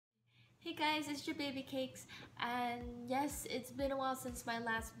Hey guys, it's jerbabycakes, and yes, it's been a while since my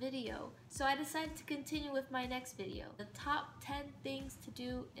last video, so I decided to continue with my next video, the top 10 things to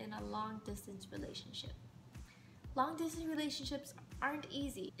do in a long distance relationship. Long distance relationships aren't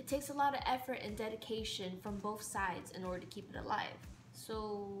easy. It takes a lot of effort and dedication from both sides in order to keep it alive.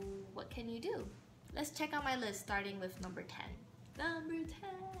 So what can you do? Let's check out my list starting with number 10. Number 10!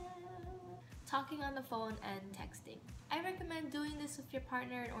 Talking on the phone and texting. I recommend doing this with your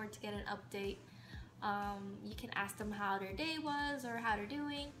partner in order to get an update. You can ask them how their day was or how they're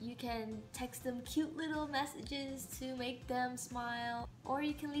doing. You can text them cute little messages to make them smile. Or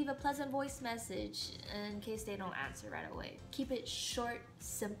you can leave a pleasant voice message in case they don't answer right away. Keep it short,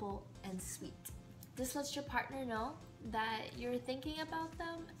 simple, and sweet. This lets your partner know that you're thinking about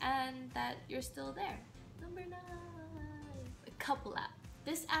them and that you're still there. Number 9, a couple app.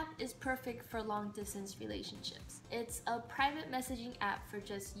 This app is perfect for long distance relationships. It's a private messaging app for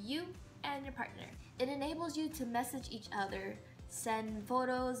just you and your partner. It enables you to message each other, send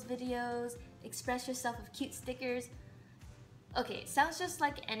photos, videos, express yourself with cute stickers. Okay, it sounds just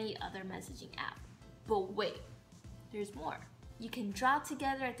like any other messaging app. But wait, there's more. You can draw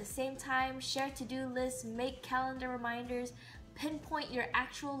together at the same time, share to-do lists, make calendar reminders, pinpoint your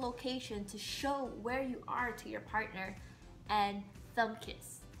actual location to show where you are to your partner, and thumb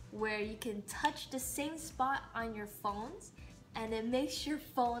kiss, where you can touch the same spot on your phones and it makes your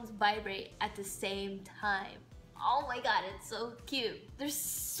phones vibrate at the same time. Oh my god, it's so cute. There's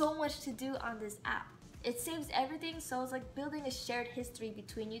so much to do on this app. It saves everything, so it's like building a shared history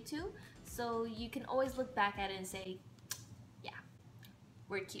between you two, so you can always look back at it and say, yeah,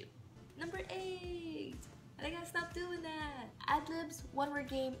 we're cute. Number 8. I gotta stop doing that. Ad-libs, one-word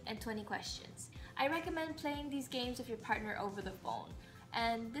game, and 20 questions. I recommend playing these games with your partner over the phone.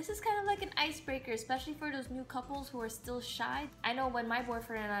 And this is kind of like an icebreaker, especially for those new couples who are still shy. I know when my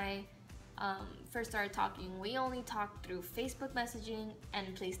boyfriend and I first started talking, we only talked through Facebook messaging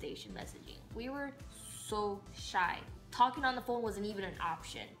and PlayStation messaging. We were so shy. Talking on the phone wasn't even an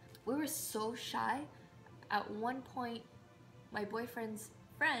option. We were so shy. At one point, my boyfriend's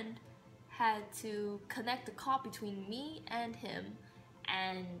friend had to connect the call between me and him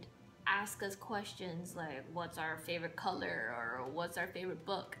and ask us questions like what's our favorite color or what's our favorite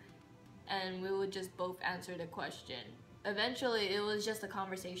book, and we would just both answer the question. Eventually it was just a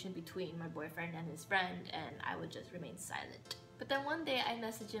conversation between my boyfriend and his friend, and I would just remain silent. But then one day I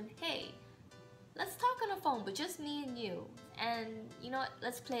messaged him, hey, let's talk on the phone, but just me and you, and you know what,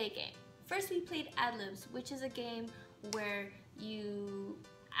 let's play a game. First we played Ad-libs, which is a game where you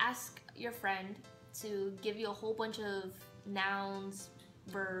ask your friend to give you a whole bunch of nouns,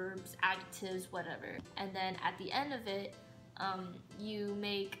 verbs, adjectives, whatever, and then at the end of it you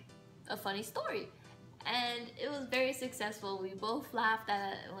make a funny story, and it was very successful. We both laughed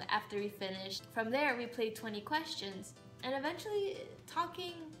at it after we finished. From there we played 20 questions, and eventually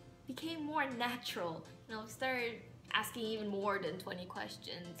talking became more natural. You know, we started asking even more than 20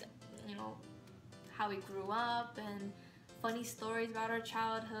 questions, you know, how we grew up and funny stories about our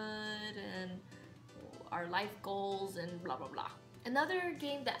childhood and our life goals and blah blah blah. Another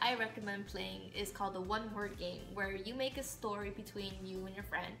game that I recommend playing is called the one-word game, where you make a story between you and your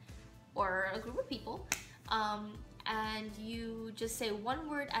friend or a group of people, and you just say one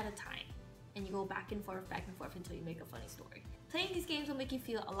word at a time, and you go back and forth until you make a funny story. Playing these games will make you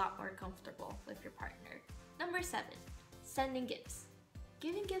feel a lot more comfortable with your partner. Number 7, sending gifts.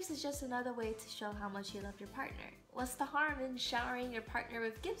 Giving gifts is just another way to show how much you love your partner. What's the harm in showering your partner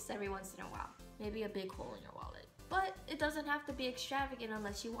with gifts every once in a while? Maybe a big hole in your wallet. But it doesn't have to be extravagant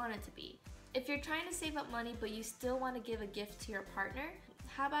unless you want it to be. If you're trying to save up money but you still want to give a gift to your partner,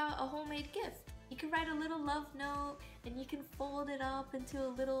 how about a homemade gift? You can write a little love note and you can fold it up into a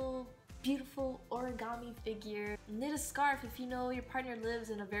little beautiful origami figure. Knit a scarf if you know your partner lives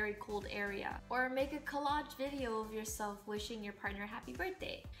in a very cold area. Or make a collage video of yourself wishing your partner happy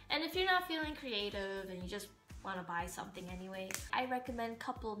birthday. And if you're not feeling creative and you just want to buy something anyway, I recommend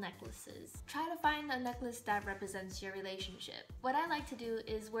couple necklaces. Try to find a necklace that represents your relationship. What I like to do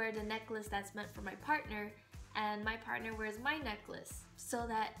is wear the necklace that's meant for my partner, and my partner wears my necklace, so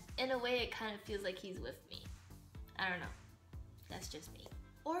that in a way it kind of feels like he's with me. I don't know, that's just me.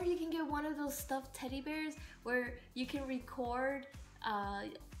 Or you can get one of those stuffed teddy bears where you can record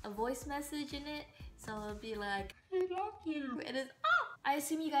a voice message in it, so it'll be like, I love you. It is, I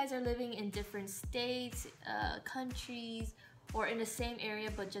assume you guys are living in different states, countries, or in the same area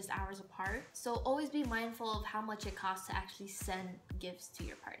but just hours apart. So always be mindful of how much it costs to actually send gifts to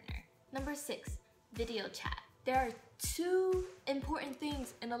your partner. Number 6, video chat. There are 2 important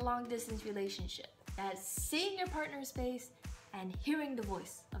things in a long distance relationship. That's seeing your partner's face and hearing the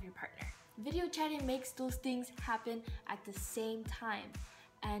voice of your partner. Video chatting makes those things happen at the same time,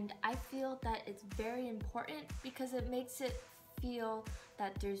 and I feel that it's very important because it makes it feel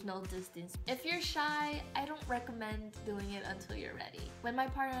that there's no distance. If you're shy, I don't recommend doing it until you're ready. When my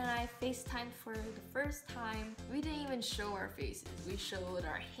partner and I FaceTimed for the first time, we didn't even show our faces. We showed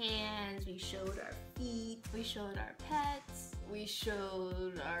our hands, we showed our feet, we showed our pets, we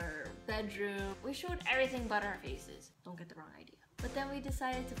showed our bedroom, we showed everything but our faces. Don't get the wrong idea. But then we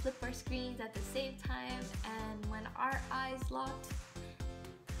decided to flip our screens at the same time, and when our eyes locked,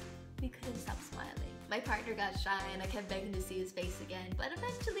 we couldn't stop smiling. My partner got shy and I kept begging to see his face again, but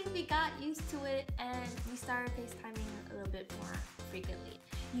eventually we got used to it and we started FaceTiming a little bit more frequently.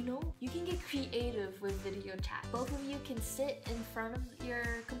 You know, you can get creative with video chat. Both of you can sit in front of your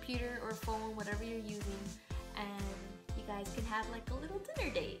computer or phone, whatever you're using, and you guys can have like a little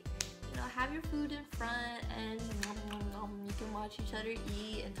dinner date. You know, have your food in front and you can watch each other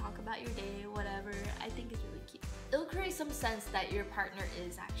eat and talk about your day, whatever. I think it's really cute. It'll create some sense that your partner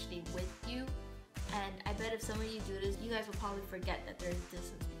is actually with you. And I bet if some of you do this, you guys will probably forget that there's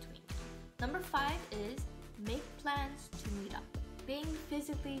distance between you. Number 5 is make plans to meet up. Being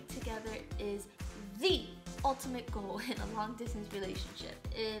physically together is the ultimate goal in a long distance relationship.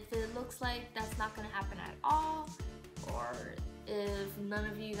 If it looks like that's not gonna happen at all, or if none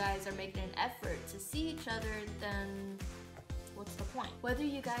of you guys are making an effort to see each other, then what's the point? Whether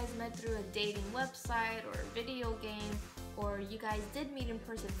you guys met through a dating website or a video game, or you guys did meet in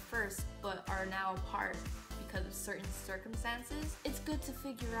person first but are now apart because of certain circumstances, it's good to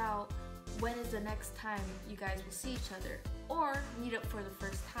figure out when is the next time you guys will see each other or meet up for the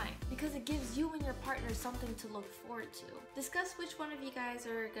first time, because it gives you and your partner something to look forward to. Discuss which one of you guys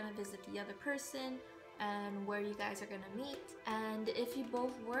are gonna visit the other person and where you guys are gonna meet. And if you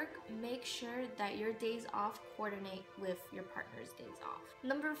both work, make sure that your days off coordinate with your partner's days off.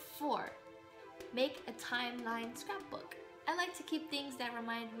 Number 4, make a timeline scrapbook. I like to keep things that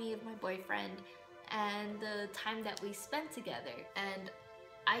remind me of my boyfriend and the time that we spent together. And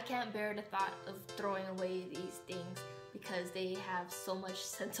I can't bear the thought of throwing away these things because they have so much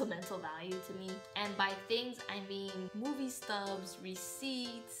sentimental value to me. And by things, I mean movie stubs,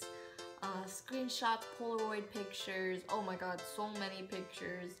 receipts, screenshots, Polaroid pictures. Oh my god, so many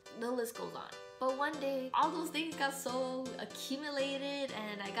pictures. The list goes on. But one day, all those things got so accumulated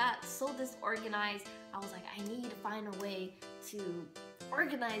and I got so disorganized. I was like, I need to find a way to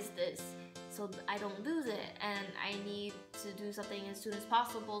organize this so I don't lose it, and I need to do something as soon as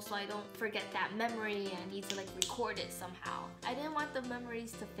possible so I don't forget that memory. I need to like record it somehow. I didn't want the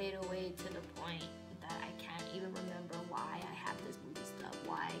memories to fade away to the point that I can't even remember why I have this movie stuff,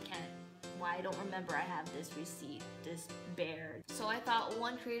 why I don't remember I have this receipt, this bear. So I thought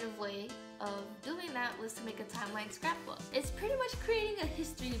one creative way of doing that was to make a timeline scrapbook. It's pretty much creating a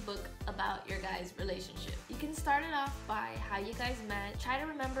history book about your guys' relationship. You can start it off by how you guys met, try to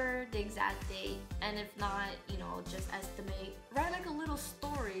remember the exact date, and if not, you know, just estimate. Write like a little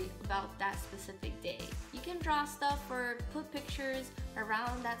story about that specific day. You can draw stuff or put pictures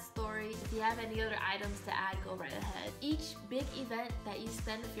around that story. If you have any other items to add, go right ahead. Each big event that you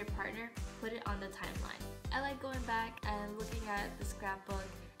spend with your partner, put it on the timeline. I like going back and looking at the scrapbook.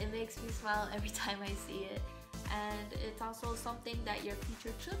 It makes me smile every time I see it, and it's also something that your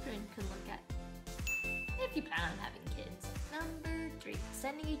future children can look at if you plan on having kids. Number 3,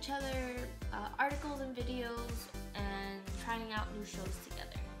 sending each other articles and videos and trying out new shows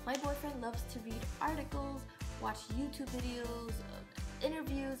together. My boyfriend loves to read articles, watch YouTube videos,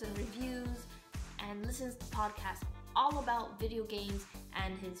 interviews and reviews, and listens to podcasts all about video games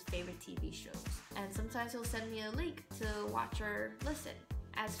and his favorite TV shows. And sometimes he'll send me a link to watch or listen.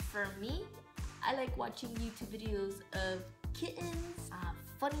 As for me, I like watching YouTube videos of kittens,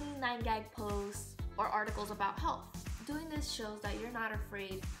 funny 9gag posts, or articles about health. Doing this shows that you're not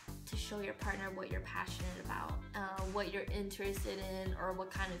afraid to show your partner what you're passionate about, what you're interested in, or what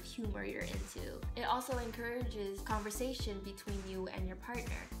kind of humor you're into. It also encourages conversation between you and your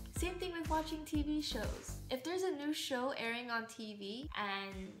partner. Same thing with watching TV shows. If there's a new show airing on TV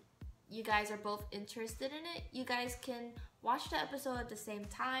and you guys are both interested in it, you guys can watch the episode at the same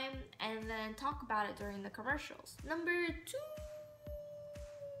time and then talk about it during the commercials. Number 2,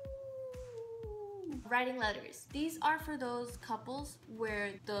 writing letters. These are for those couples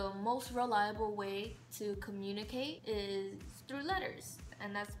where the most reliable way to communicate is through letters.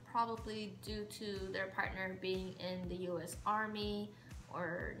 And that's probably due to their partner being in the US Army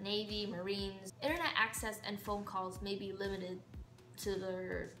or Navy, Marines. Internet access and phone calls may be limited to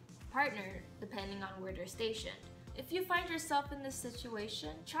their partner depending on where they're stationed. If you find yourself in this situation,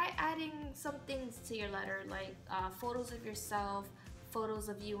 try adding some things to your letter, like photos of yourself, photos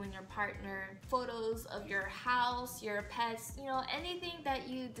of you and your partner, photos of your house, your pets, you know, anything that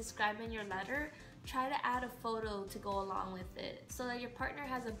you describe in your letter. Try to add a photo to go along with it so that your partner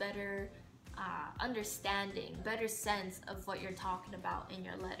has a better understanding, better sense of what you're talking about in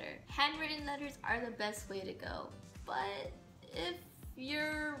your letter. Handwritten letters are the best way to go, but if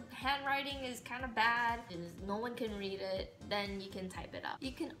your handwriting is kind of bad, no one can read it, then you can type it up.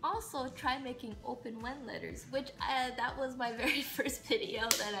 You can also try making open when letters, which that was my very first video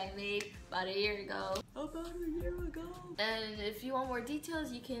that I made about a year ago. And if you want more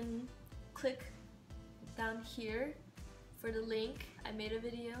details, you can click down here for the link. I made a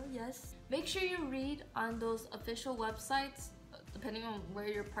video, yes. Make sure you read on those official websites, depending on where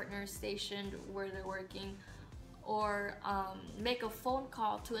your partner is stationed, where they're working, or make a phone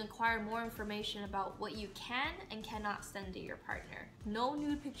call to inquire more information about what you can and cannot send to your partner. No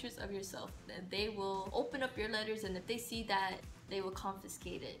nude pictures of yourself. They will open up your letters, and if they see that, they will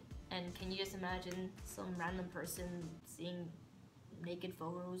confiscate it. And can you just imagine some random person seeing naked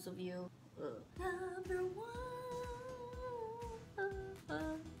photos of you?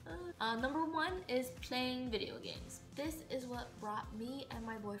 Number one is playing video games. This is what brought me and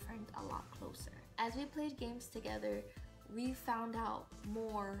my boyfriend a lot closer. As we played games together, we found out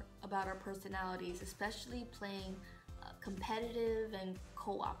more about our personalities, especially playing competitive and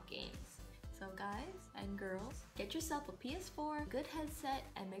co-op games. So guys and girls, get yourself a PS4, a good headset,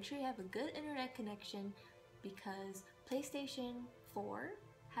 and make sure you have a good internet connection, because PlayStation 4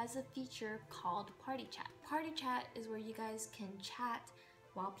 has a feature called Party Chat. Party Chat is where you guys can chat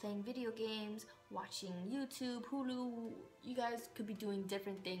while playing video games, watching YouTube, Hulu. You guys could be doing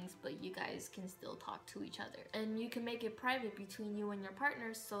different things, but you guys can still talk to each other. And you can make it private between you and your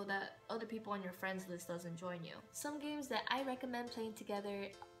partners so that other people on your friends list doesn't join you. Some games that I recommend playing together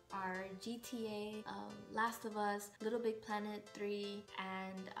are GTA, Last of Us, Little Big Planet 3,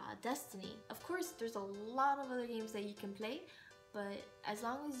 and Destiny. Of course, there's a lot of other games that you can play, but as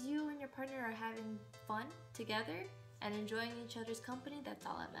long as you and your partner are having fun together and enjoying each other's company, that's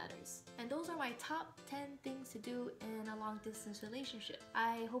all that matters. And those are my top 10 things to do in a long distance relationship.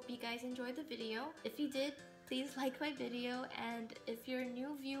 I hope you guys enjoyed the video. If you did, please like my video, and if you're a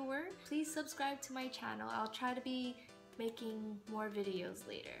new viewer, please subscribe to my channel. I'll try to be making more videos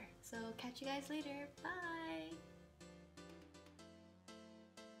later. So catch you guys later. Bye!